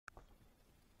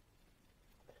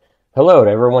Hello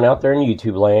to everyone out there in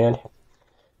YouTube land.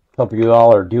 Hope you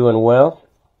all are doing well.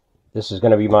 This is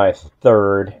going to be my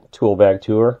third tool bag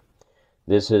tour.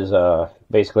 This is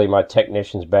basically my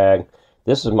technician's bag.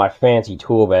 This is my fancy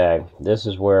tool bag. This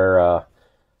is where all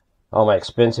my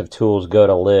expensive tools go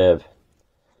to live.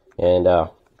 And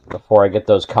before I get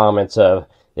those comments of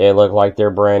they look like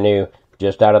they're brand new,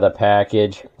 just out of the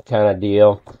package kind of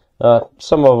deal.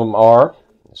 Some of them are,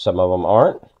 some of them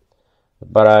aren't.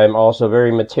 But I'm also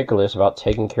very meticulous about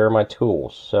taking care of my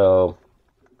tools. So,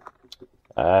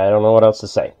 I don't know what else to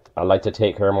say. I like to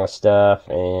take care of my stuff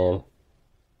and,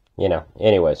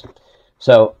 anyways.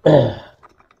 So,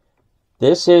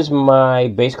 this is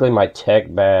basically my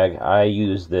tech bag. I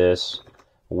use this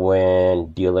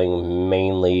when dealing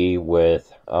mainly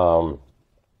with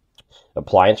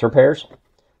appliance repairs.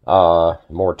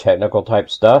 More technical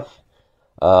type stuff.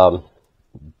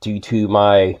 Due to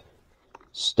my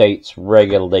state's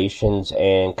regulations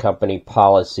and company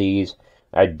policies,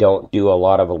 I don't do a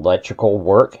lot of electrical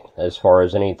work as far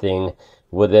as anything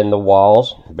within the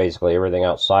walls. Basically everything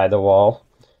outside the wall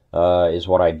is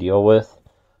what I deal with.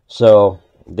 So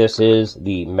this is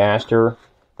the Master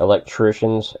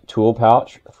Electricians tool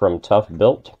pouch from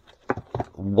Toughbuilt.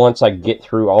 Once I get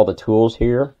through all the tools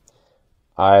here,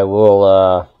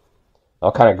 I'll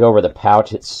kind of go over the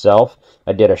pouch itself.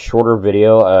 I did a shorter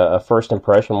video, a first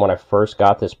impression when I first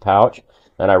got this pouch,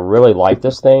 and I really like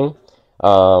this thing.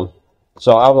 So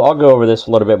I'll go over this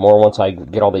a little bit more once I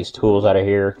get all these tools out of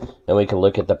here, and we can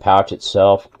look at the pouch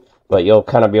itself. But you'll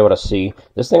kind of be able to see,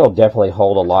 this thing will definitely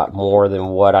hold a lot more than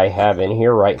what I have in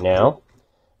here right now.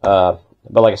 But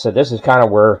like I said, this is kind of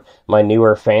where my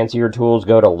newer, fancier tools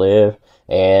go to live.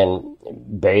 And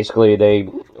basically,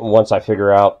 once I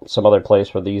figure out some other place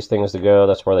for these things to go,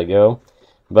 that's where they go.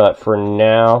 But for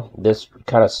now, this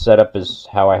kind of setup is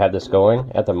how I had this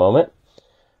going at the moment.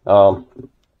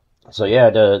 So yeah,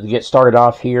 to get started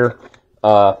off here,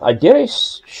 I did a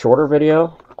shorter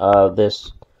video.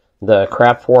 The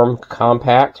Craft Form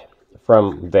Compact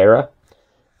from Vera.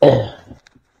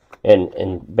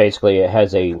 and basically it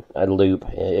has a loop.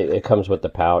 It comes with the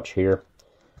pouch here.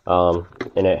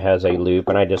 And it has a loop,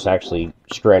 and I just actually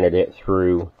stranded it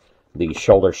through the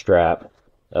shoulder strap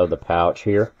of the pouch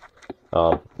here.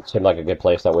 It seemed like a good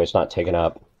place, that way it's not taking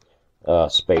up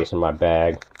space in my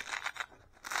bag.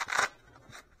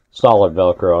 Solid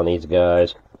Velcro on these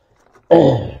guys.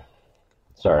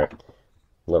 Sorry, a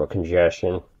little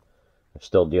congestion. I'm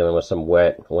still dealing with some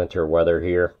wet winter weather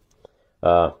here.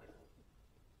 Like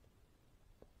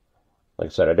I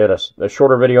said, I did a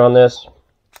shorter video on this.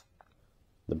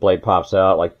 The blade pops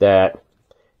out like that,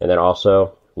 and then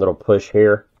also a little push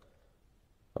here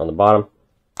on the bottom,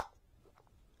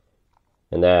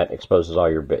 and that exposes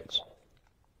all your bits.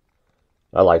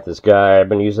 I like this guy. I've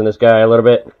been using this guy a little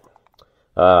bit.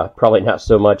 Probably not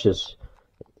so much as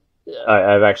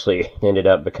I've actually ended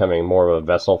up becoming more of a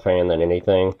Vessel fan than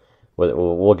anything.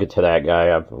 We'll get to that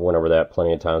guy. I've went over that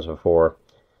plenty of times before.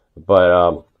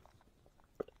 But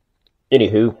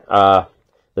anywho,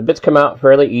 the bits come out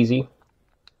fairly easy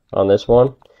on this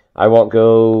one. I won't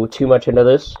go too much into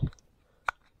this.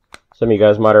 Some of you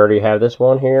guys might already have this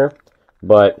one here,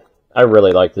 but I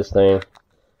really like this thing.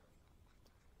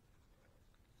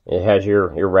 It has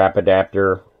your wrap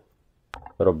adapter,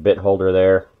 little bit holder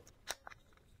there.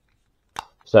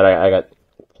 So I got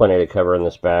plenty to cover in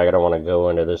this bag. I don't want to go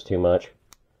into this too much.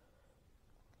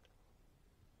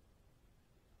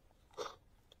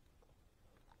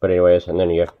 But anyways, and then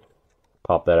you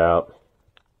pop that out.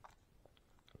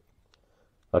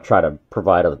 I'll try to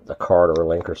provide a card or a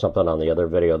link or something on the other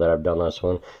video that I've done this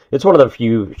one. It's one of the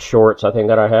few shorts I think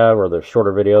that I have, or the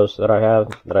shorter videos that I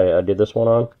have, that I did this one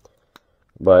on.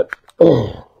 But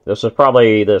this is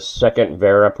probably the second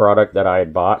Vera product that I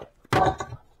had bought.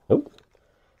 Oop.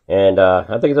 And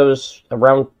I think it was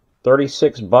around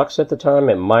 36 bucks at the time.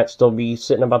 It might still be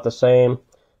sitting about the same.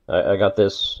 I got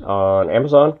this on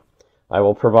Amazon. I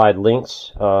will provide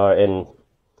links in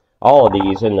all of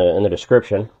these in the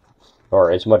description, or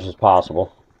as much as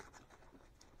possible.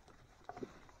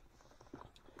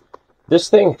 This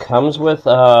thing comes with,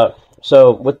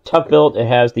 so with Toughbuilt, it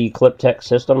has the Clip Tech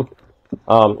system,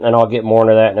 and I'll get more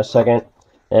into that in a second.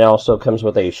 It also comes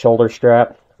with a shoulder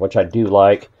strap, which I do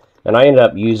like, and I ended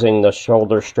up using the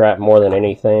shoulder strap more than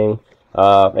anything.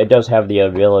 It does have the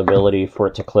availability for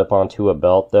it to clip onto a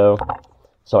belt, though,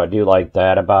 so I do like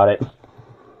that about it.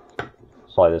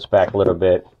 Slide this back a little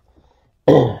bit.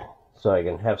 So I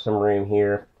can have some room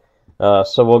here.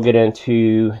 So we'll get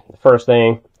into the first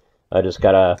thing. I just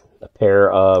got a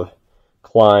pair of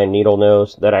Klein needle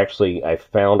nose that actually I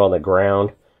found on the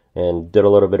ground and did a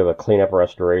little bit of a cleanup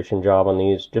restoration job on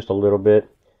these, just a little bit.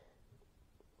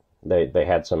 They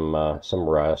had some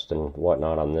rust and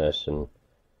whatnot on this, and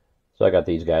so I got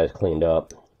these guys cleaned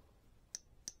up.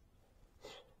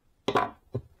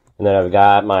 And then I've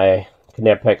got my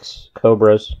Knipex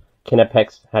Cobras.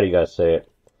 Knipex, how do you guys say it?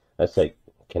 I say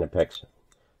Knipex.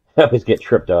 I always get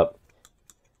tripped up.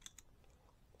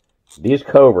 These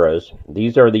Cobras,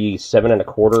 these are the 7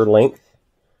 1/4 length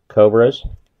Cobras.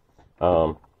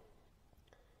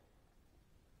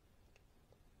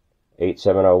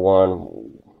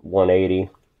 8701 180.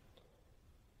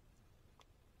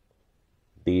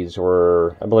 These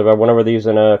were, I believe I went over these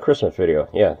in a Christmas video.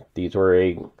 Yeah, these were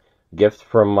a gift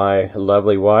from my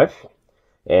lovely wife.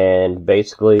 And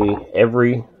basically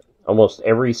almost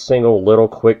every single little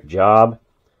quick job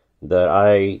that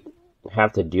I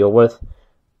have to deal with,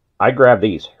 I grab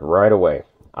these right away.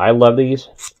 I love these.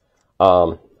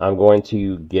 I'm going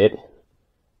to get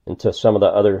into some of the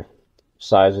other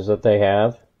sizes that they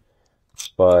have,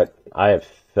 but I have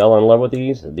fell in love with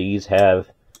these. These have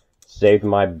saved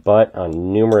my butt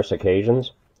on numerous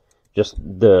occasions. Just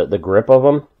the grip of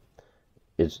them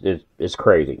is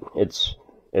crazy.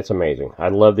 It's amazing. I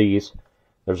love these.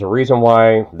 There's a reason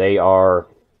why they are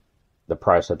the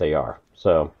price that they are.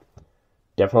 So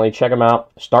definitely check them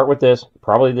out. Start with this.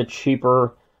 Probably the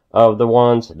cheaper of the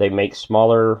ones. They make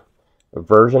smaller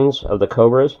versions of the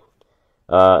Cobras.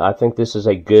 I think this is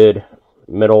a good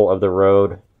middle of the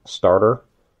road starter.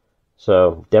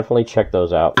 So definitely check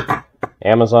those out.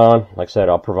 Amazon, like I said,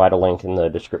 I'll provide a link in the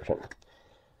description.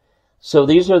 So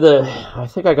these are I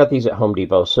think I got these at Home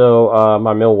Depot. So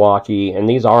my Milwaukee, and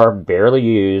these are barely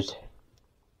used.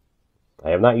 I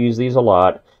have not used these a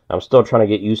lot. I'm still trying to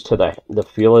get used to the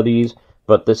feel of these,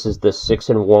 but this is the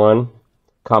 6-in-1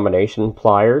 combination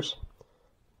pliers.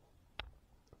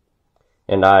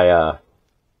 And I've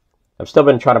still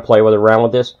been trying to play around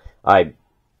with this.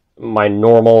 My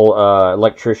normal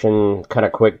electrician kind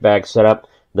of quick bag setup.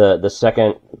 The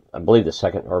second, I believe the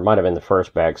second, or it might have been the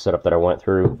first bag setup that I went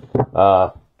through,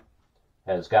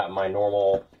 has got my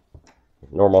normal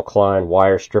Klein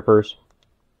wire strippers.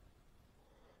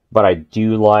 But I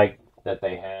do like that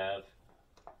they have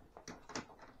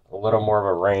a little more of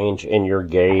a range in your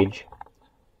gauge.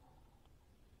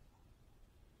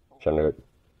 I'm trying to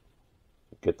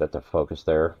get that to focus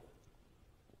there.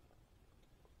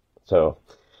 So,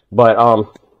 but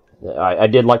I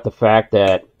did like the fact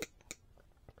that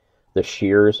the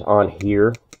shears on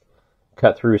here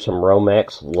cut through some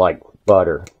Romex like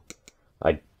butter.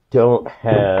 I don't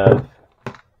have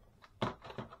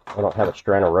a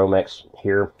strand of Romex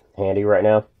here handy right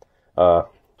now.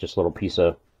 Just a little piece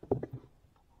of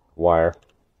wire.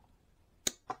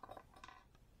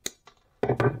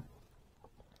 But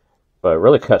it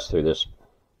really cuts through this,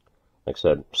 like I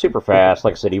said, super fast.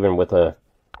 Like I said, even with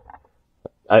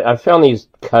I found these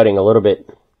cutting a little bit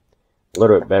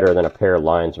better than a pair of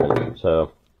linesmen.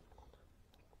 So,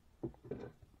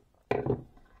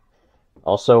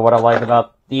 also what I like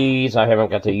about these, I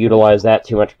haven't got to utilize that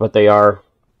too much, but there's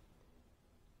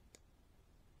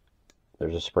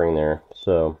a spring there,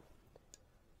 so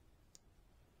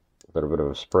a little bit of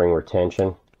a spring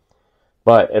retention.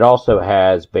 But it also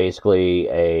has basically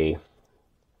a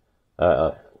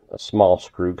small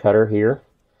screw cutter here.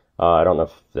 I don't know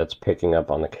if that's picking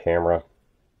up on the camera.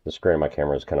 The screen of my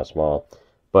camera is kind of small.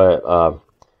 But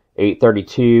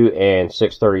 832 and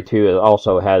 632, it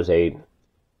also has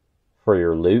for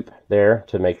your loop there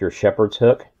to make your shepherd's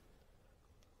hook.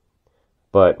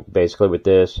 But basically with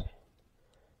this,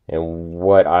 and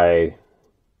what I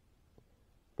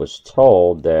was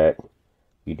told, that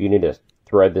you do need to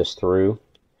thread this through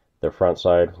the front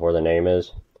side where the name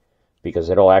is, because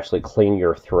it'll actually clean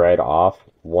your thread off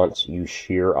once you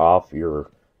shear off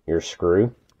your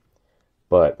screw.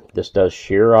 But this does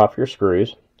shear off your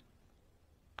screws.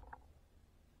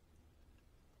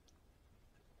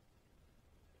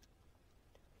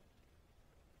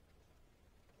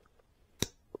 A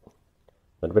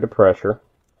little bit of pressure,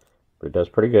 but it does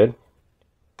pretty good.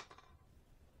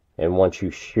 And once you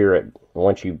screw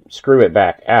it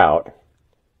back out,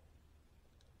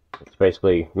 it's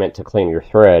basically meant to clean your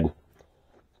thread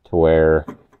to where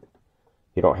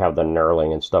you don't have the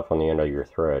knurling and stuff on the end of your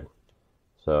thread.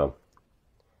 So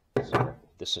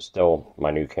this is still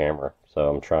my new camera, so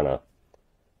I'm trying to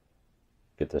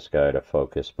get this guy to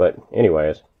focus. But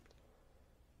anyways,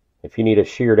 if you need to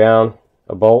shear down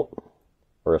a bolt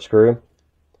or a screw,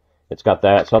 it's got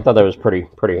that. So I thought that was pretty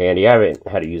handy. I haven't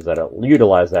had to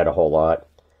utilize that a whole lot.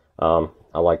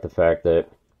 I like the fact that,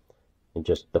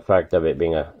 just the fact of it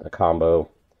being a combo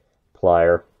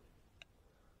plier.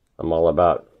 I'm all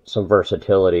about some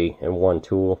versatility in one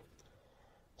tool.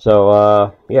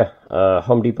 So yeah,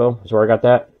 Home Depot is where I got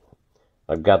that.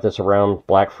 I got this around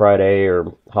Black Friday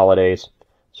or holidays,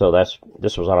 so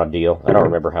this was on a deal. I don't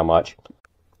remember how much.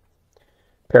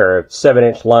 Pair of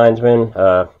 7-inch linesmen,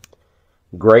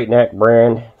 Great Neck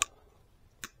brand.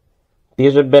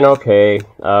 These have been okay.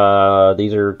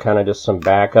 These are kind of just some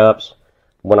backups.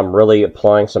 When I'm really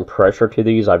applying some pressure to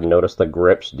these, I've noticed the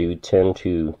grips do tend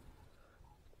to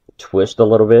twist a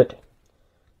little bit.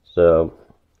 So,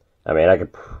 I mean, I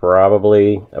could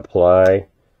probably apply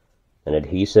an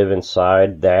adhesive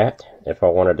inside that if I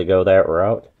wanted to go that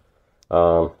route.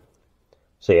 So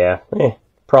yeah,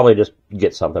 probably just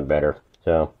get something better.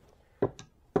 So,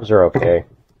 those are okay.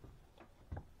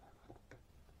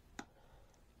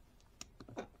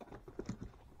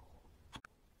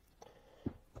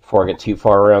 Before I get too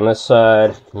far around this side,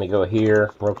 let me go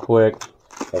here real quick.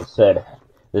 Like I said,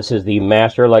 this is the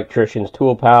Master Electrician's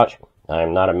tool pouch. I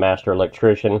am not a master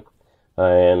electrician. I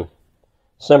am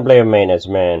simply a maintenance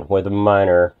man with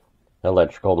minor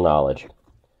electrical knowledge.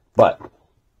 But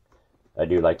I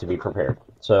do like to be prepared.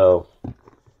 So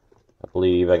I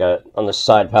believe I got on the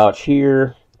side pouch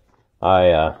here.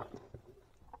 I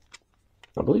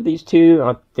believe these two,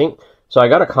 I think. So I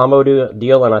got a combo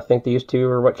deal, and I think these two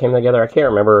are what came together. I can't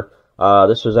remember.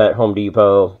 This was at Home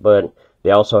Depot, but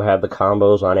they also have the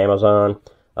combos on Amazon.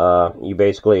 You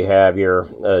basically have your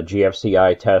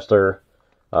GFCI tester.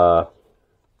 I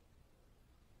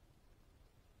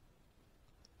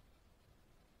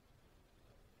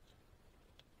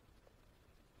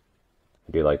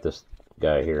do like this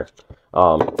guy here.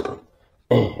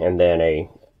 And then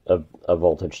a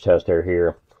voltage tester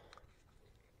here.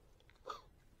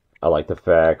 I like the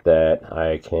fact that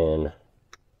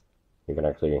you can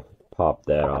actually pop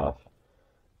that off.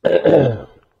 I'm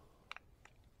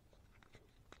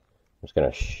just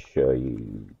going to show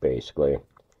you basically.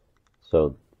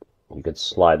 So you could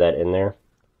slide that in there.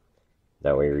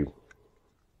 That way you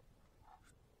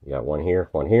got one here,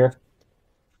 one here.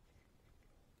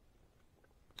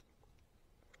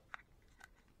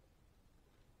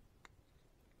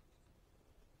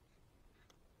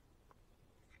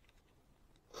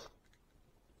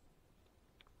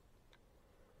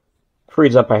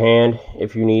 Frees up a hand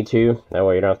if you need to. That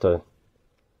way you don't have to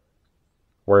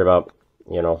worry about,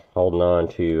 you know, holding on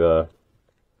to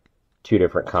two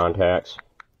different contacts.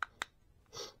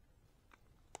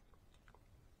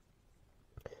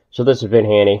 So this has been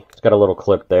handy. It's got a little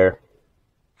clip there.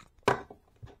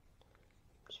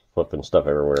 Just flipping stuff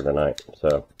everywhere tonight.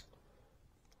 So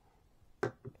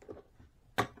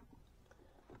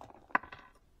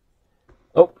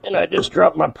oh, and I just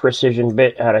dropped my precision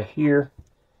bit out of here.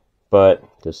 But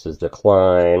this is the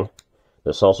Klein.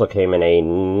 This also came in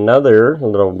another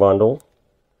little bundle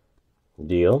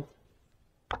deal.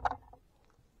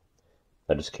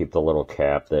 I just keep the little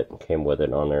cap that came with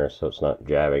it on there so it's not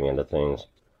jabbing into things.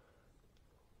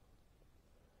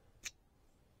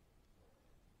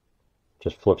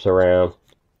 Just flips around.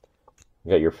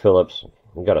 You got your Phillips.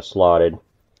 You got a slotted.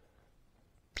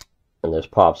 And this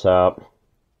pops out.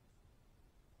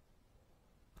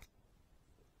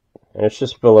 And it's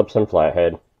just Phillips and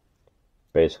flathead,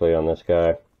 basically, on this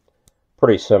guy.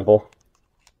 Pretty simple.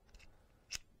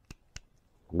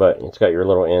 But it's got your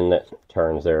little end that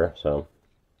turns there, so.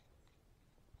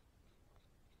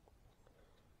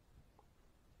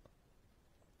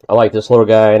 I like this little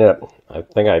guy. I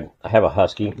think I have a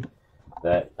Husky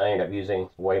that I end up using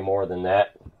way more than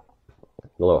that.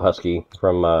 The little Husky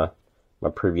from my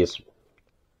previous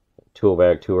tool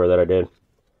bag tour that I did.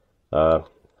 I've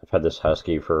had this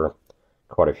Husky for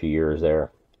quite a few years there.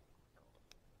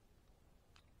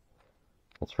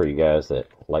 That's for you guys that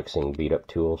like seeing beat up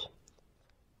tools.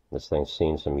 This thing's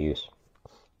seen some use.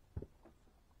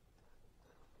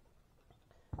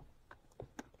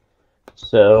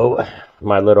 So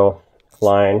my little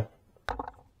Klein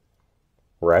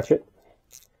ratchet,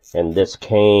 and this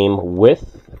came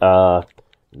with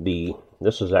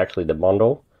this was actually the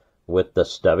bundle with the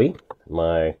stubby,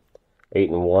 my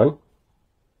 8-in-1.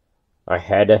 I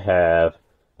had to have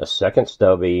a second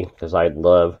stubby because I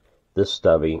love this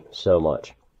stubby so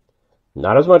much.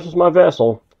 Not as much as my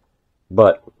vessel,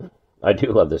 but I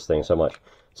do love this thing so much.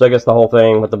 So I guess the whole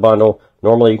thing with the bundle,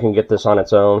 normally you can get this on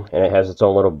its own, and it has its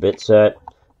own little bit set.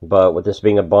 But with this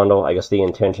being a bundle, I guess the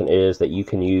intention is that you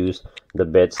can use the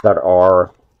bits that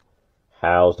are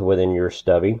housed within your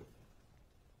stubby,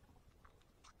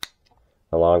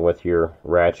 along with your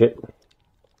ratchet.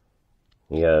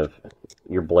 You have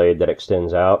your blade that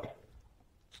extends out,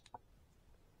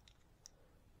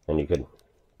 and you could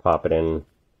pop it in.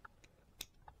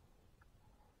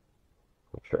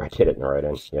 Make sure I did it in the right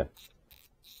end. Yeah.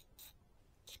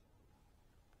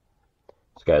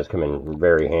 These guys come in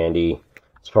very handy.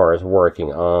 as far as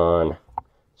working on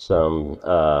some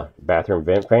bathroom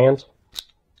vent fans.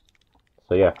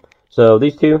 So yeah, so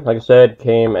these two, like I said,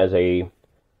 came as a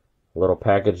little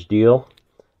package deal.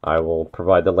 I will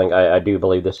provide the link. I do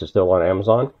believe this is still on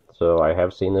Amazon, so I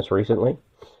have seen this recently.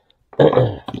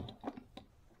 And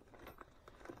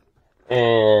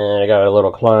I got a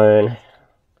little Klein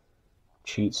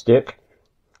cheat stick.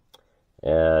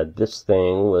 This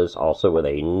thing was also with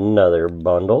another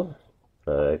bundle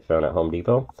I found at Home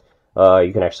Depot.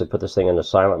 You can actually put this thing in the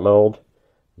silent mode,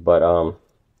 but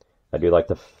I do like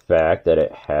the fact that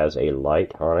it has a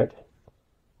light on it.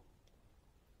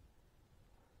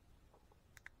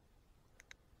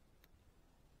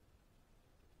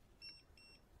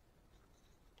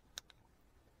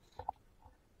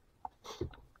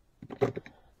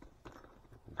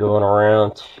 Going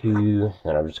around to,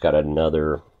 and I've just got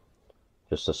another,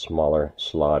 just a smaller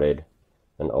slotted,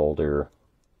 an older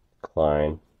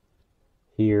Klein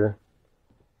here.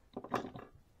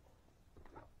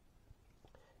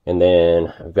 And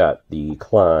then I've got the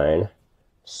Klein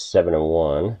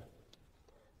 7-in-1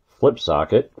 flip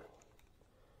socket.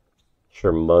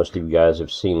 Sure most of you guys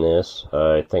have seen this.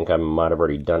 I think I might have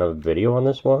already done a video on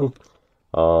this one.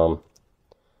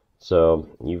 So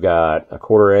you've got a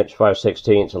 1/4 inch,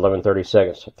 5/16,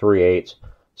 11/32, 3/8,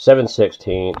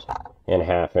 7/16, and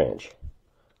 1/2 inch.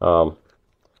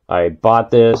 I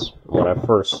bought this when I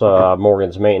first saw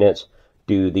Morgan's Maintenance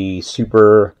do the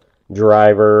super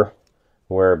driver,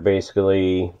 where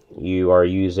basically you are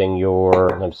using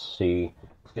your, let's see,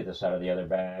 let's get this out of the other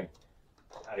bag,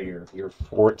 out of your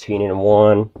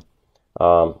 14-in-1,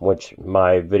 which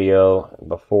my video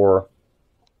before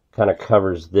kind of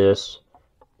covers this,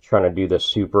 trying to do the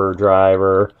super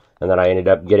driver, and then I ended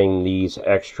up getting these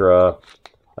extra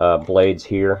blades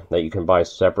here that you can buy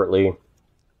separately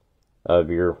of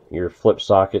your flip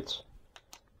sockets,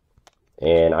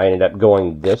 and I ended up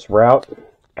going this route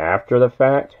after the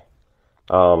fact.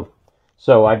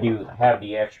 So I do have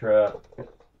the extra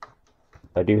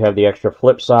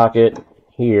flip socket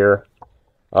here.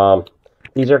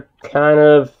 These are kind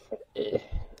of,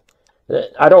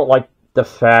 I don't like the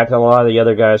fact, a lot of the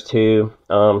other guys too,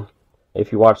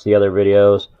 if you watch the other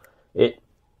videos,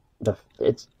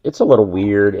 it's a little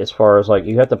weird as far as, like,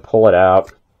 you have to pull it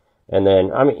out, and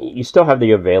then, I mean, you still have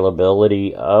the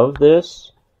availability of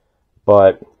this,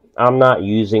 but I'm not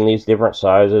using these different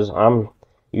sizes. I'm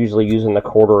usually using the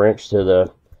 1/4 inch to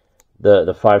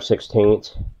the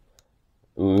 5/16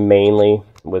 mainly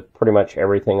with pretty much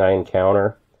everything I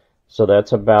encounter. So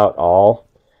that's about all.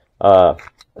 But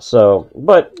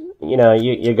you know,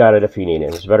 you got it if you need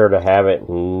it. It's better to have it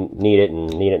and need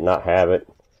it not have it.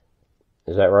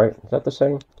 Is that right? Is that the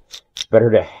same? It's better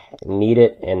to need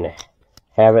it and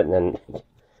have it than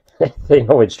that thing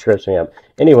always trips me up.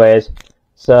 Anyways,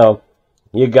 so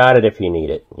you got it if you need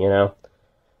it, you know.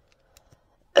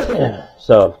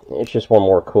 So it's just one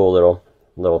more cool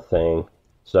little thing.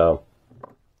 So,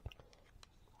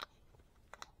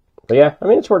 but yeah, I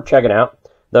mean, it's worth checking out.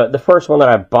 The first one that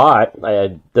I bought,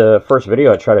 the first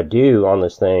video I tried to do on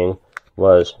this thing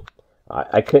was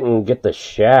I couldn't get the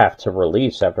shaft to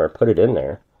release after I put it in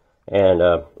there, and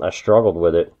I struggled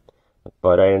with it.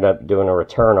 But I ended up doing a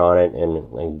return on it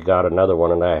and got another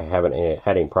one, and I haven't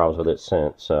had any problems with it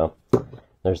since. So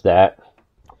there's that.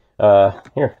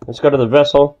 Here, let's go to the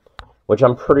vessel, which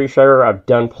I'm pretty sure I've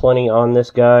done plenty on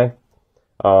this guy.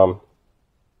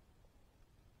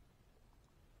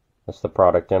 That's the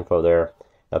product info there.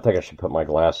 I think I should put my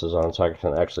glasses on so I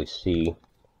can actually see.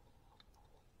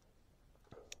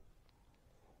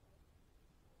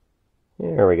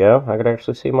 There we go. I could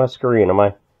actually see my screen on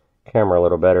my camera a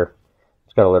little better.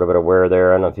 It's got a little bit of wear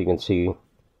there. I don't know if you can see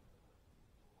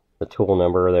the tool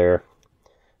number there.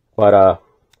 But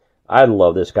I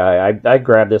love this guy. I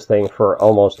grab this thing for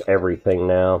almost everything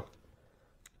now.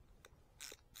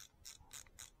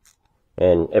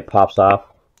 And it pops off.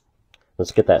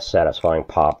 Let's get that satisfying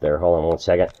pop there. Hold on one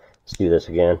second. Let's do this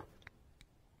again.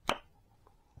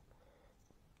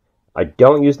 I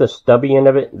don't use the stubby end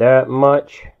of it that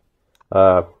much.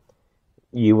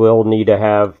 You will need to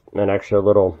have an extra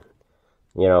little,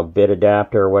 you know, bit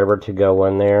adapter or whatever to go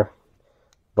in there.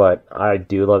 But I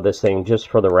do love this thing just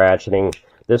for the ratcheting.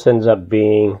 This ends up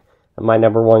being my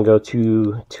 #1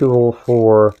 go-to tool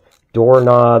for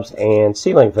doorknobs and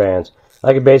ceiling fans.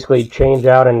 I could basically change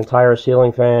out an entire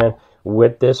ceiling fan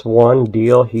with this one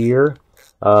deal here,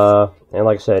 and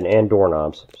like I said, and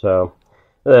doorknobs. So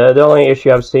the only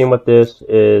issue I've seen with this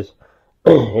is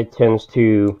it tends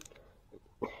to,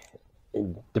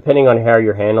 depending on how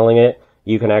you're handling it,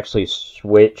 you can actually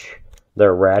switch the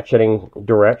ratcheting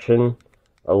direction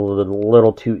a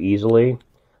little too easily.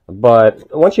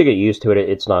 but once you get used to it,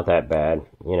 it's not that bad,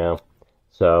 you know.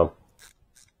 So,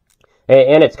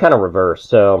 and it's kind of reversed.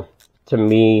 So, to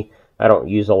me, I don't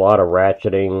use a lot of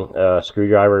ratcheting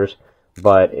screwdrivers,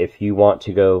 but if you want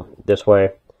to go this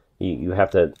way, you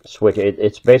have to switch it.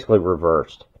 It's basically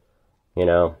reversed, you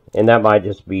know, and that might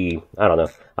just be, I don't know.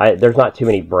 There's not too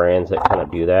many brands that kind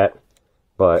of do that,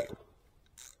 but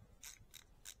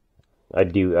I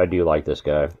do like this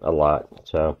guy a lot.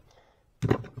 So,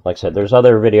 like I said, there's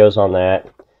other videos on that.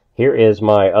 Here is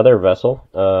my other vessel.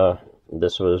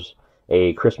 This was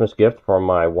a Christmas gift from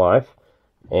my wife,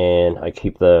 and I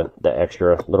keep the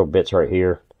extra little bits right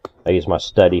here. I use my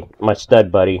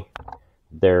stud buddy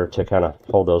there to kind of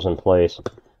hold those in place.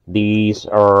 These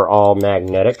are all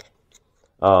magnetic.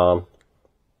 Let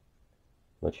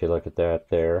you look at that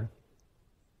there.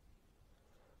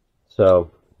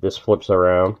 So this flips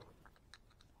around.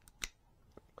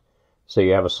 So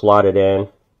you have a slotted in.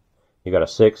 You got a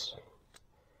 6,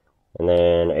 and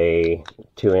then a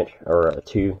 2-inch or a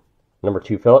number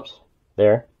 2 Phillips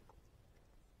there.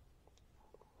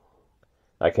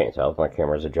 I can't tell if my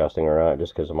camera's adjusting or not,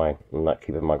 just because I'm not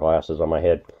keeping my glasses on my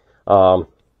head. So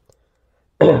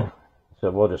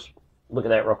we'll just look at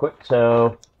that real quick.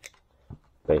 So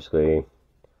basically, you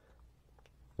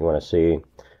want to see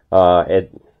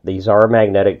these are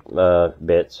magnetic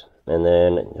bits, and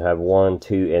then you have 1,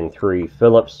 2, and 3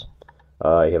 Phillips.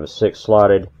 You have a 6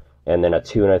 slotted, and then a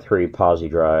 2 and a 3 posi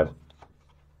drive.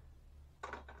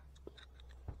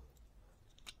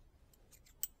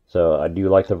 So I do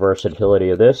like the versatility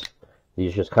of this.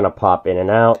 These just kind of pop in and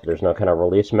out. There's no kind of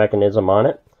release mechanism on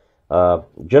it.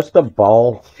 Just the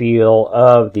ball feel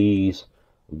of these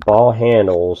ball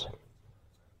handles,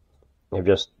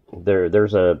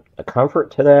 there's a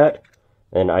comfort to that,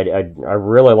 and I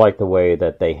really like the way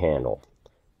that they handle.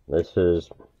 This has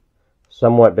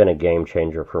somewhat been a game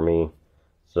changer for me,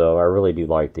 so I really do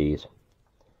like these.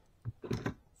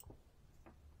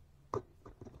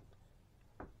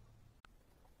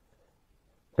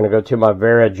 I'm going to go to my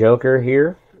Vera Joker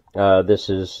here. This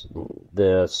is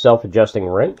the self-adjusting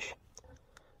wrench.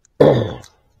 I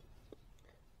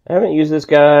haven't used this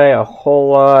guy a whole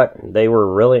lot. They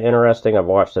were really interesting. I've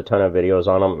watched a ton of videos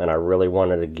on them, and I really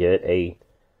wanted to get a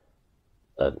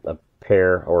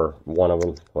pair, or one of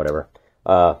them, whatever.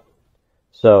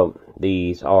 So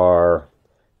these are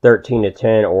 13 to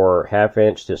 10 or 1/2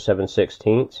 inch to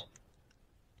 7/16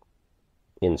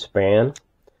 in span.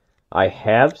 I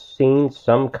have seen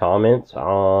some comments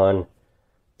on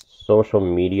social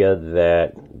media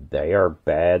that they are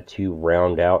bad to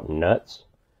round out nuts.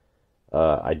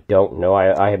 I don't know.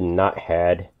 I have not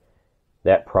had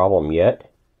that problem yet.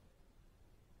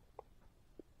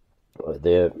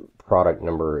 The product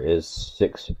number is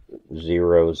 600.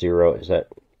 Is that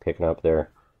picking up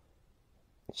there?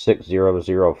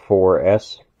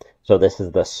 6004S. So this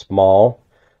is the small.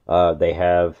 They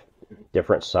have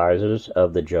different sizes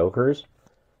of the Jokers.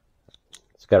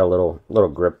 It's got a little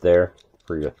grip there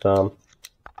for your thumb.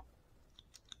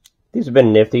 These have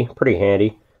been nifty, pretty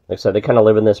handy. Like I said, they kind of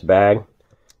live in this bag,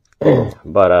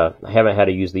 but I haven't had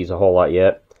to use these a whole lot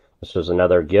yet. This was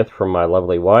another gift from my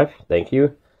lovely wife. Thank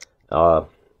you. I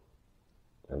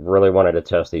really wanted to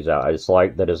test these out. I just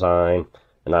like the design,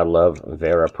 and I love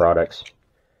Vera products.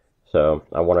 So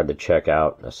I wanted to check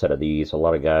out a set of these. A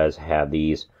lot of guys have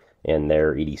these in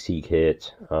their EDC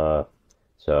kits.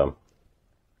 So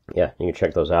yeah, you can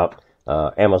check those out.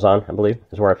 Amazon, I believe,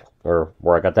 is where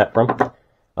I got that from.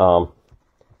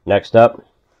 Next up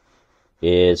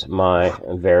is my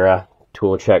Vera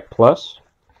Tool Check Plus.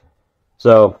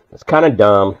 So it's kind of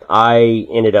dumb. I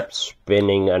ended up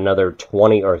spending another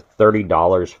 $20 or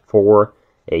 $30 for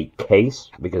a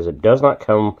case, because it does not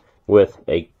come with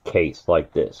a case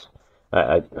like this.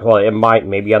 Well, it might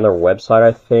maybe on their website,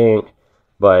 I think,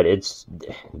 but it's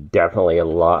definitely a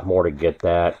lot more to get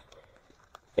that.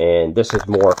 And this is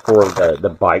more for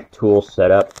the bike tool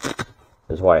setup.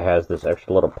 That's why it has this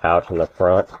extra little pouch in the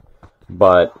front.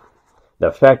 But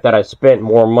the fact that I spent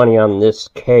more money on this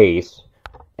case,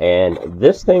 and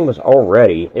this thing was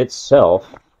already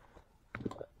itself,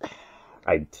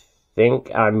 I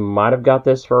think I might have got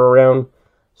this for around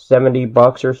 70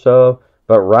 bucks or so.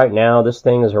 But right now, this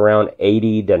thing is around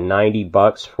 80 to 90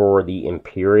 bucks for the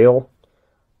Imperial.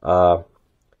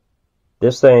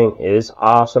 This thing is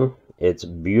awesome. It's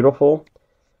beautiful.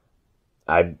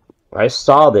 I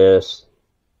saw this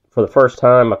for the first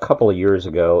time a couple of years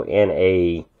ago in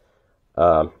an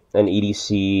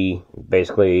EDC,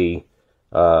 basically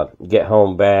get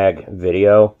home bag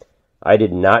video. I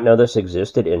did not know this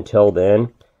existed until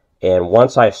then, and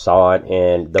once I saw it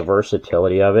and the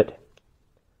versatility of it,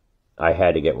 I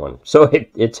had to get one. So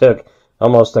it took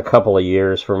almost a couple of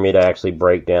years for me to actually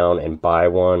break down and buy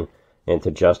one and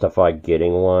to justify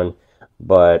getting one.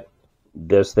 But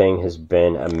this thing has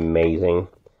been amazing.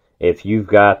 If you've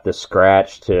got the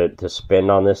scratch to spend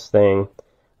on this thing,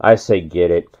 I say get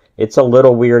it. It's a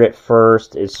little weird at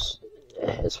first, as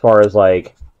far as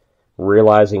like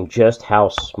realizing just how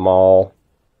small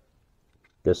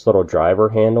this little driver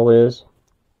handle is.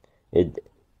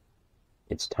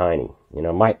 It's tiny. You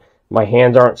know, my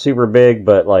hands aren't super big,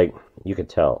 but like you could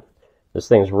tell. This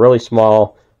thing's really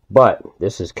small, but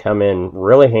this has come in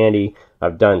really handy.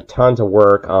 I've done tons of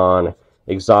work on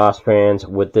exhaust fans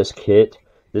with this kit.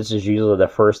 This is usually the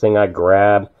first thing I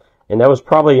grab. And that was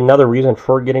probably another reason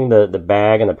for getting the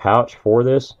bag and the pouch for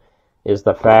this, is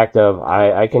the fact of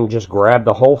I can just grab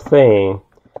the whole thing,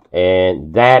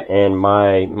 and that and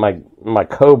my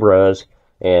Cobras,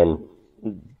 and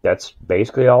that's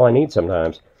basically all I need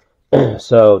sometimes.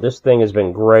 So this thing has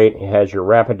been great. It has your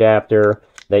wrap adapter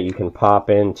that you can pop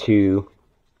into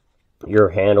your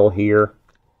handle here.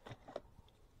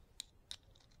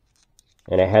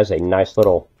 And it has a nice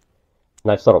little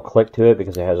click to it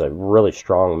because it has a really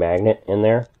strong magnet in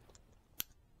there.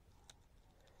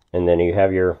 And then you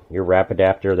have your wrap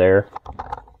adapter there.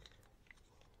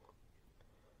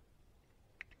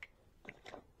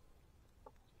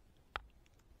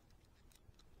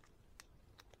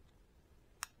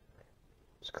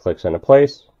 Just clicks into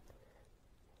place.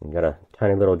 You got a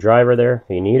tiny little driver there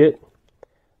if you need it.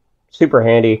 Super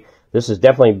handy. This has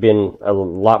definitely been a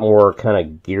lot more kind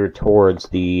of geared towards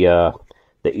the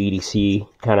EDC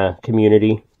kind of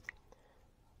community.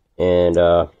 And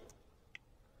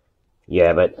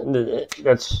yeah, but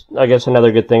that's, I guess,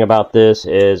 another good thing about this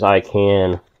is I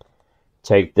can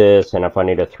take this, and if I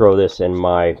need to throw this in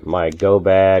my go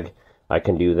bag, I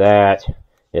can do that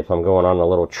if I'm going on a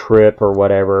little trip or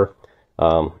whatever.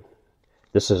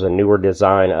 This is a newer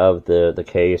design of the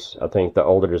case. I think the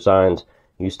older designs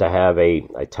used to have a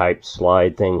type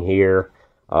slide thing here,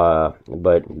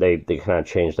 but they kind of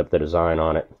changed up the design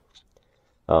on it.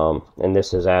 And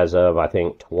this is as of, I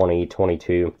think,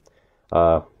 2022.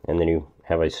 And then you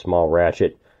have a small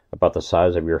ratchet about the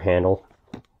size of your handle.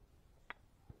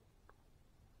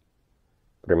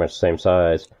 Pretty much the same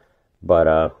size.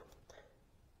 But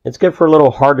it's good for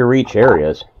little hard to reach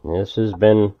areas. This has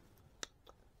been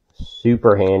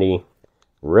super handy.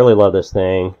 Really love this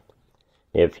thing.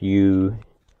 If you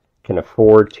can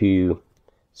afford to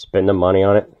spend the money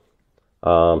on it,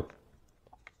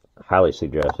 highly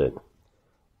suggest it.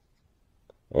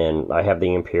 And I have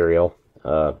the Imperial,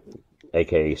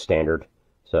 aka standard.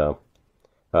 So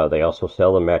they also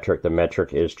sell the metric. The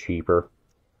metric is cheaper.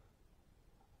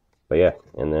 But yeah,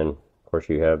 and then of course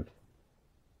you have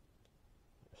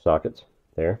sockets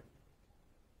there.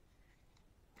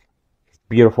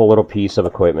 Beautiful little piece of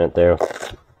equipment there.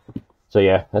 So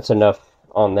yeah, that's enough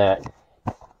on that.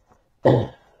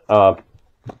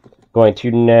 Going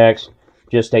to next,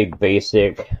 just a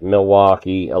basic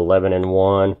Milwaukee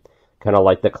 11-in-1, kind of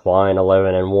like the Klein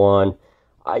 11-in-1.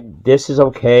 This is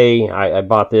okay. I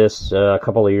bought this a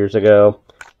couple of years ago.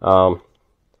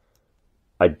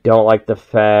 I don't like the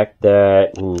fact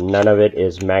that none of it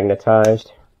is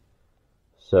magnetized,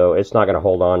 so it's not going to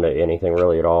hold on to anything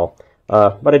really at all.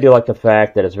 But I do like the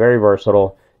fact that it's very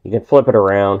versatile. You can flip it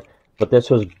around, but this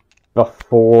was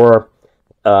before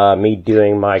me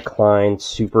doing my Klein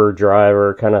super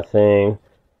driver kind of thing,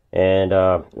 and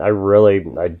I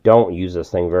don't use this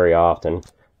thing very often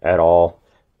at all.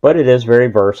 But it is very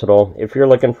versatile. If you're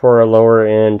looking for a lower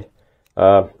end,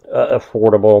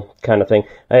 affordable kind of thing,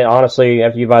 honestly,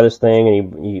 after you buy this thing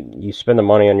and you spend the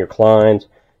money on your Kleins,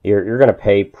 you're going to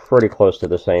pay pretty close to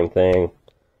the same thing.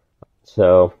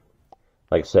 So,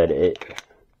 like I said,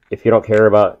 if you don't care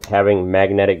about having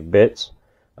magnetic bits,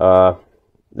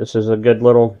 this is a good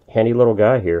little, handy little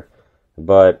guy here.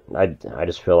 But I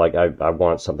just feel like I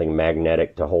want something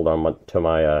magnetic to hold on to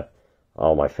my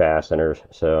all my fasteners.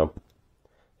 So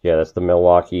yeah, that's the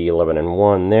Milwaukee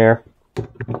 11-in-1 there.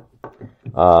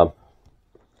 I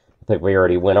think we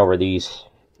already went over these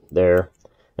there.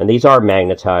 And these are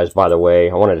magnetized, by the way.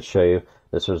 I wanted to show you.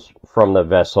 This was from the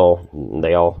vessel.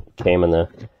 They all came in the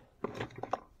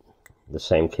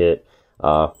same kit.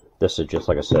 This is just,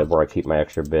 like I said, where I keep my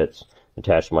extra bits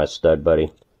attached to my stud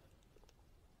buddy.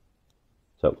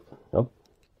 So, oh.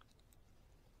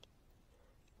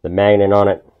 The magnet on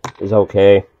it is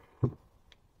okay.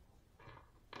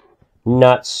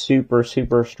 Not super,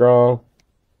 super strong.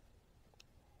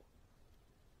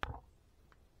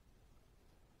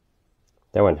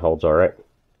 That one holds all right.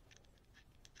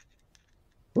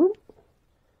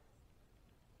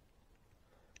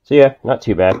 So yeah, not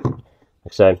too bad. Like I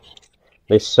said,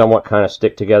 they somewhat kind of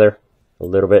stick together. a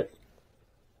little bit,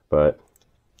 but.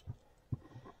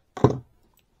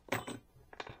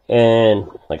 And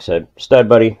like I said, stud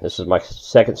buddy. This is my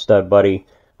second stud buddy.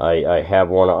 I have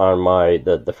one on my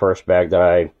the first bag that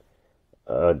I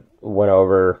went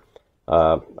over.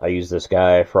 I use this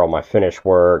guy for all my finish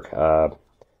work, trying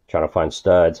to find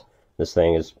studs. This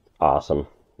thing is awesome.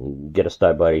 Get a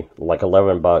stud buddy, like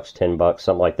 11 bucks, 10 bucks,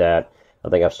 something like that. I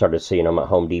think I've started seeing them at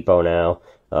Home Depot now.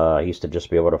 I used to just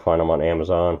be able to find them on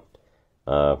Amazon.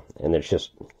 And there's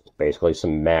just basically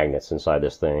some magnets inside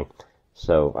this thing.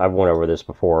 So I've went over this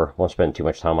before. Won't spend too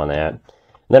much time on that. And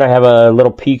then I have a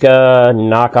little Pika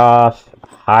knockoff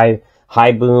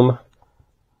high boom.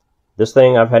 This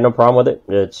thing, I've had no problem with it.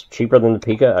 It's cheaper than the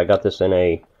Pika. I got this in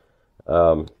a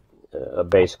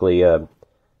basically a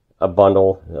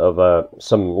bundle of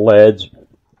some leads,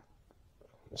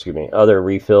 other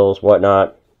refills,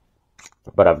 whatnot.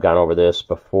 But I've gone over this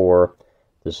before.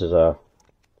 This is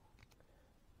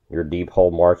your deep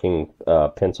hole marking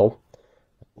pencil.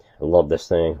 I love this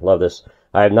thing. Love this.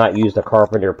 I have not used a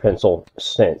carpenter pencil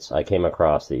since I came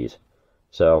across these.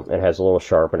 So it has a little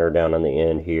sharpener down on the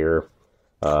end here.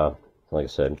 Like I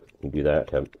said, you do that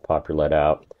to pop your lead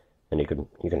out, and you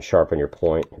can sharpen your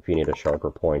point if you need a sharper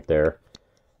point there.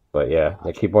 But yeah,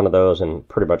 I keep one of those in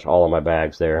pretty much all of my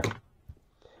bags there.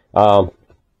 I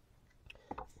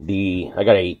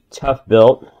got a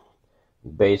Toughbuilt,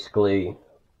 basically.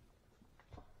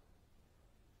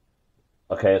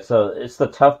 Okay, so it's the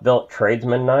Toughbuilt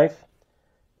Tradesman knife.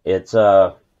 It's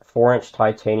a 4-inch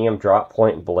titanium drop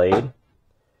point blade.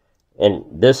 And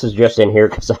this is just in here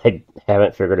because I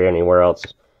haven't figured out anywhere else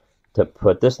to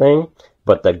put this thing.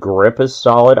 But the grip is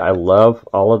solid. I love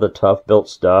all of the Toughbuilt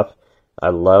stuff. I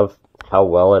love how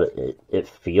well it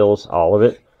feels, all of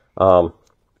it. Like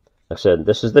I said,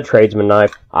 this is the Tradesman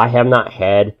knife. I have not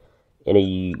had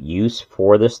any use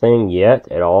for this thing yet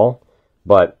at all.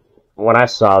 But when I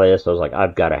saw this, I was like,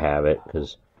 I've got to have it,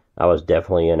 because I was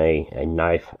definitely in a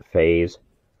knife phase.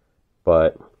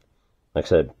 But like I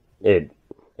said, it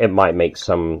might make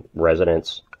some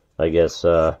residents, I guess,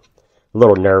 a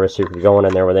little nervous if you're going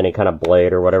in there with any kind of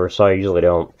blade or whatever. So I usually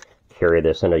don't carry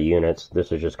this into units.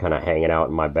 This is just kind of hanging out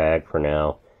in my bag for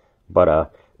now.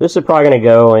 But this is probably going to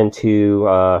go into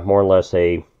more or less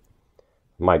a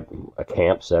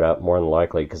camp setup, more than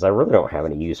likely, because I really don't have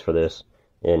any use for this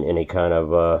in any kind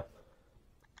of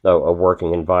a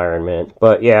working environment.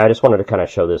 But yeah, I just wanted to kind of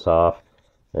show this off,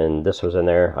 and this was in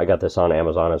there. I got this on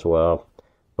Amazon as well.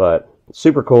 But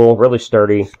super cool, really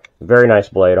sturdy, very nice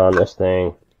blade on this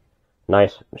thing,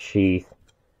 nice sheath,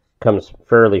 comes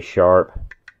fairly sharp.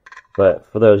 But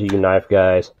for those of you knife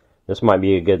guys, this might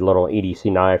be a good little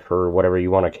EDC knife or whatever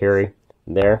you want to carry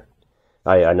there.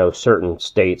 I know certain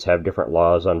states have different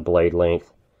laws on blade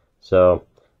length, so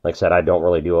like I said, I don't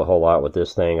really do a whole lot with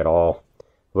this thing at all.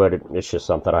 But it's just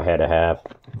something I had to have.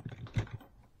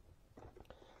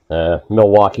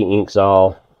 Milwaukee inks,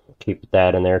 I'll keep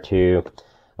that in there too.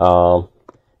 And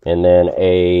then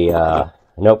a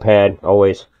notepad,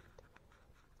 always.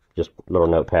 Just a little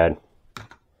notepad.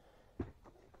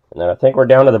 And then I think we're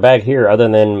down to the bag here. Other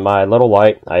than my little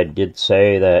light, I did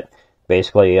say that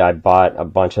basically I bought a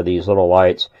bunch of these little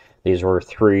lights. These were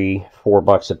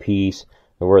 $3-4 a piece.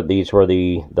 These were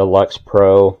the Lux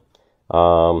Pro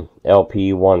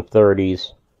LP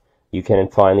 130s. You can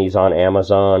find these on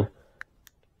Amazon.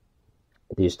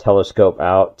 These telescope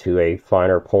out to a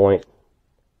finer point,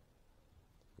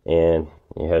 and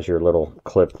it has your little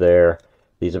clip there.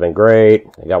 These have been great.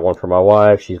 I got one for my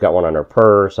wife. She's got one on her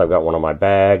purse. I've got one on my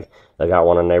bag. I got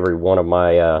one on every one of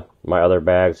my my other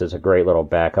bags. It's a great little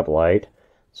backup light.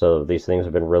 So these things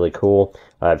have been really cool.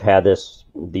 I've had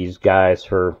these guys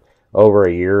for over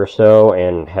a year or so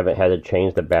and haven't had to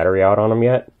change the battery out on them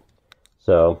yet.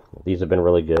 So these have been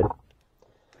really good.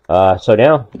 So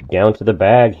now down to the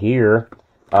bag here.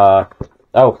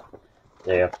 Oh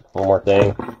yeah, one more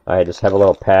thing. I just have a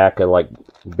little pack of like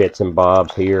bits and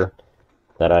bobs here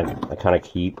that I kind of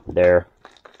keep there.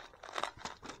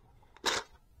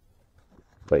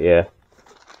 But yeah.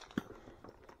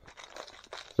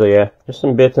 So yeah, just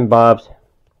some bits and bobs.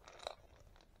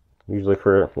 Usually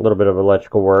for a little bit of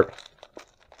electrical work.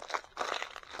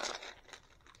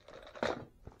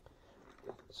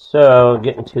 So,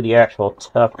 getting to the actual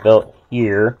Toughbuilt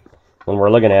here, when we're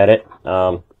looking at it,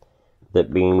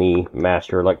 that being the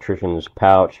Master Electricians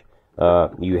pouch,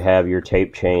 you have your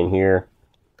tape chain here.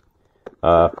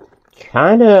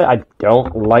 Kinda, I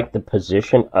don't like the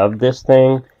position of this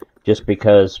thing, just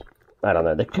because, I don't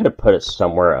know, they could have put it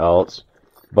somewhere else.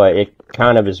 But it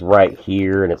kind of is right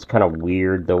here, and it's kind of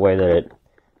weird the way that it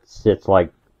sits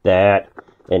like that.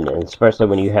 And especially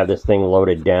when you have this thing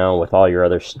loaded down with all your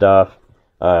other stuff.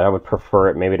 I would prefer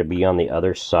it maybe to be on the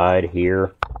other side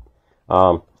here.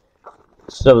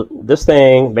 So this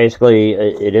thing, basically,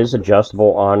 it is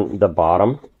adjustable on the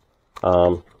bottom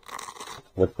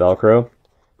with Velcro.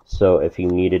 So if you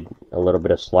needed a little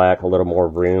bit of slack, a little more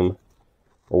room,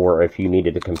 or if you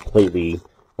needed to completely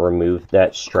remove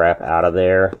that strap out of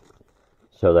there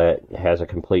so that it has a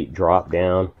complete drop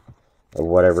down or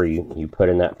whatever you put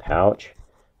in that pouch.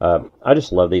 I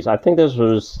just love these. I think this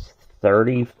was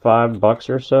 35 bucks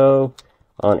or so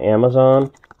on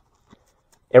Amazon.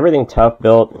 Everything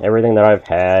Toughbuilt, everything that I've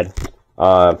had,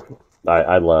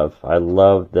 I love. I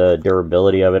love the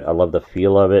durability of it. I love the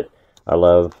feel of it. I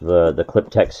love the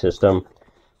Clip-Tech system.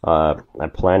 I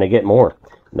plan to get more.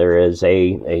 There is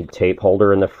a tape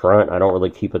holder in the front. I don't really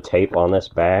keep a tape on this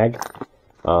bag.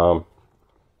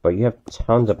 But you have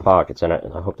tons of pockets, and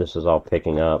I hope this is all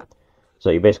picking up. So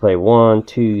you basically have 1,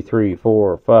 2, 3,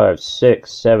 4, 5,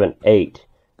 6, 7, 8,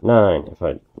 9, if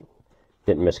I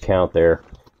didn't miscount there.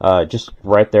 Just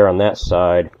right there on that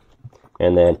side.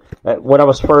 And then, when I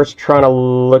was first trying to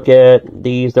look at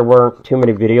these, there weren't too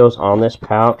many videos on this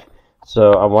pouch.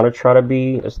 So I want to try to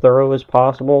be as thorough as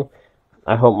possible.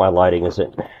 I hope my lighting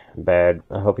isn't bad.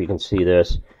 I hope you can see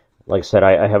this. Like I said,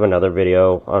 I have another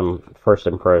video on first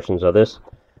impressions of this.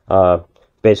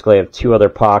 Basically, I have 2 other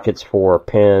pockets for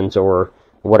pens or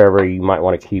whatever you might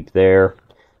want to keep there.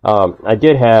 I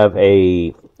did have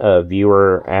a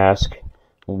viewer ask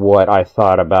what I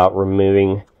thought about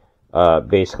removing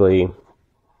basically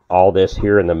all this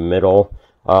here in the middle.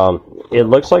 It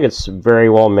looks like it's very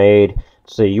well made,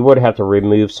 so you would have to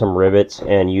remove some rivets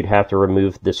and you'd have to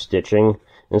remove the stitching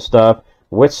and stuff.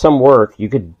 With some work, you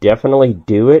could definitely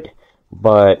do it,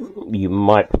 but you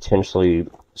might potentially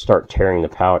start tearing the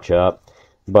pouch up.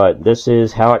 But this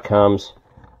is how it comes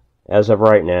as of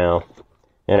right now,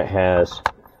 and it has,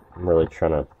 I'm really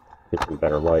trying to get some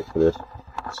better light for this,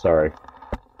 sorry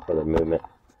for the movement,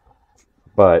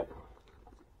 but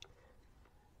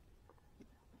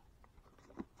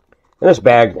this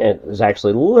bag is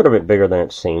actually a little bit bigger than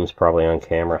it seems probably on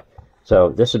camera. So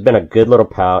this has been a good little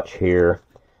pouch here.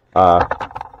 Like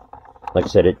I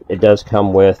said, it does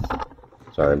come with,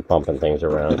 sorry, I'm bumping things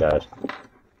around, guys.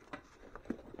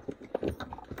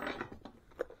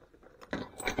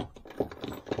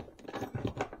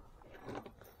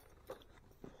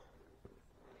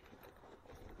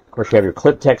 Of course, you have your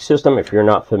Clip-Tech system. If you're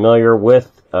not familiar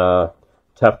with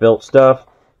Toughbuilt stuff,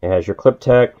 it has your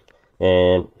Clip-Tech,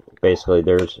 and basically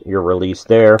there's your release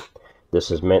there.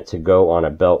 This is meant to go on a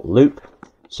belt loop,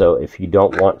 so if you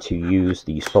don't want to use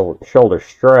the shoulder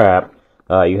strap,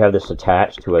 you have this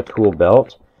attached to a tool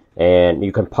belt, and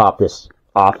you can pop this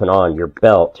off and on your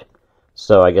belt.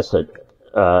 So I guess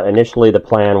initially the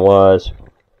plan was,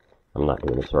 I'm not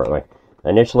doing this the right way,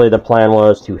 initially the plan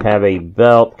was to have a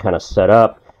belt kind of set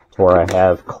up to where I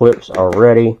have clips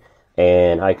already,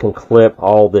 and I can clip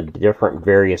all the different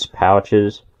various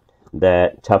pouches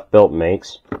that Toughbuilt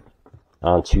makes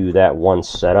onto that one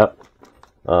setup.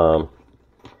 And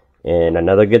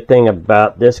another good thing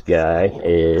about this guy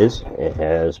is it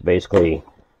has basically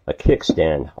a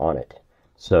kickstand on it.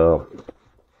 So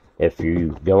if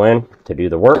you go in to do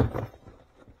the work,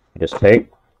 you just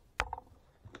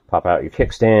pop out your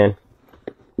kickstand,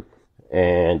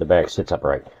 and the bag sits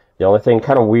upright. The only thing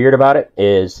kind of weird about it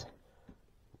is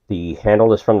the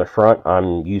handle is from the front.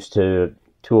 I'm used to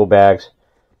tool bags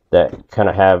that kind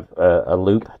of have a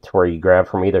loop to where you grab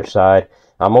from either side.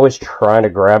 I'm always trying to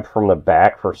grab from the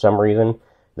back for some reason.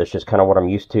 That's just kind of what I'm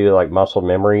used to, like muscle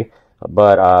memory.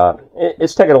 But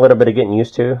it's taken a little bit of getting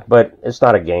used to, but it's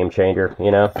not a game changer, you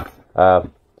know.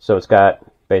 So it's got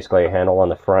basically a handle on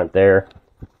the front there.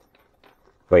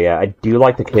 But yeah, I do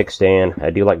like the kickstand.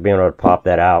 I do like being able to pop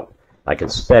that out. I can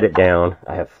set it down.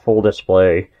 I have full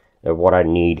display of what I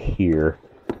need here.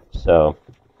 So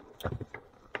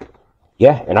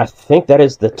yeah, and I think that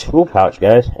is the tool pouch,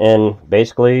 guys, and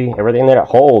basically everything that it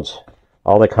holds,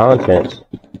 all the contents.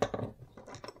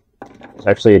 It's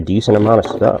actually a decent amount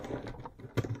of stuff.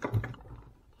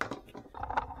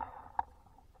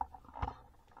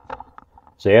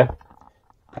 So yeah,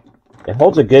 it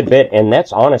holds a good bit, and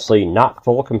that's honestly not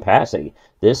full capacity.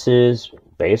 This is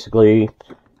basically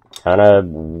kind of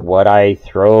what I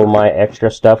throw my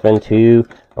extra stuff into,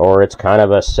 or it's kind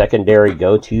of a secondary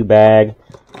go-to bag.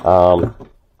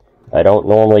 I don't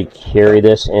normally carry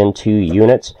this into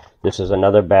units. This is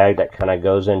another bag that kind of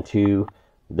goes into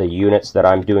the units that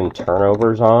I'm doing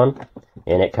turnovers on,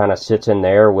 and it kind of sits in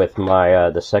there with my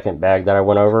the second bag that I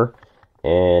went over.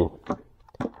 And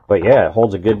but yeah, it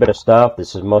holds a good bit of stuff.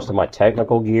 This is most of my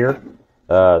technical gear.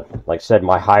 Like I said,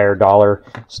 my higher dollar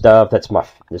stuff.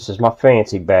 This is my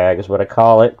fancy bag, is what I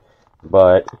call it.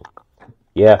 But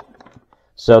yeah,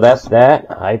 so that's that.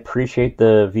 I appreciate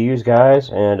the views, guys,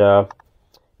 and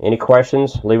any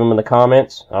questions, leave them in the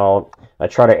comments. I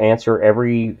try to answer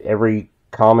every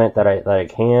comment that I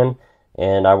can,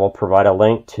 and I will provide a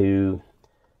link to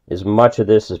as much of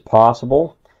this as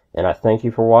possible. And I thank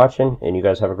you for watching, and you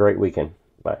guys have a great weekend.